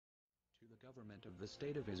government of the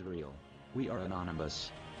State of Israel. We are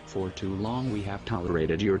anonymous. For too long we have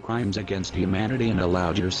tolerated your crimes against humanity and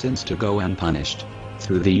allowed your sins to go unpunished.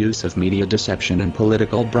 Through the use of media deception and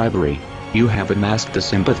political bribery, you have amassed the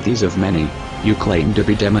sympathies of many. You claim to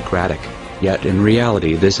be democratic, yet in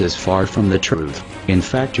reality this is far from the truth. In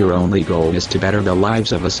fact, your only goal is to better the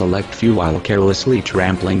lives of a select few while carelessly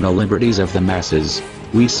trampling the liberties of the masses.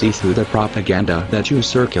 We see through the propaganda that you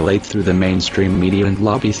circulate through the mainstream media and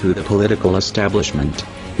lobby through the political establishment.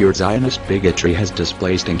 Your Zionist bigotry has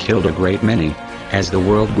displaced and killed a great many. As the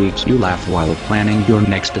world weeps, you laugh while planning your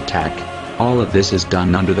next attack. All of this is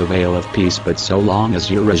done under the veil of peace, but so long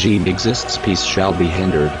as your regime exists, peace shall be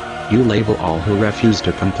hindered. You label all who refuse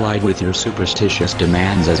to comply with your superstitious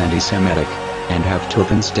demands as anti-Semitic, and have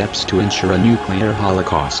taken steps to ensure a nuclear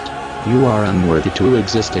holocaust. You are unworthy to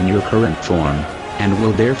exist in your current form, and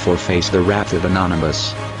will therefore face the wrath of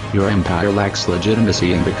Anonymous. Your empire lacks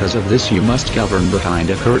legitimacy, and because of this you must govern behind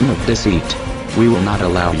a curtain of deceit. We will not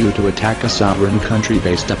allow you to attack a sovereign country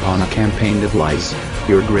based upon a campaign of lies.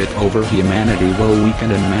 Your grit over humanity will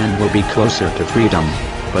weaken and man will be closer to freedom.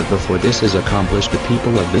 But before this is accomplished, the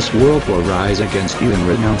people of this world will rise against you and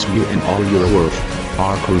renounce you in all your worth.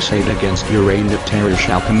 Our crusade against your reign of terror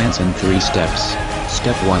shall commence in 3 steps.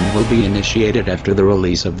 Step 1 will be initiated after the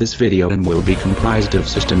release of this video and will be comprised of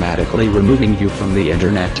systematically removing you from the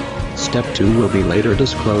internet. Step 2 will be later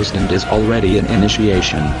disclosed and is already in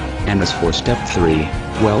initiation. And as for step 3,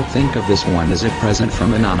 well, think of this one as a present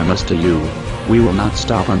from Anonymous to you. We will not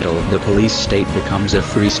stop until the police state becomes a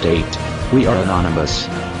free state. We are Anonymous.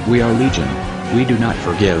 We are Legion. We do not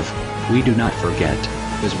forgive. We do not forget.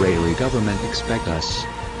 Israeli government expect us.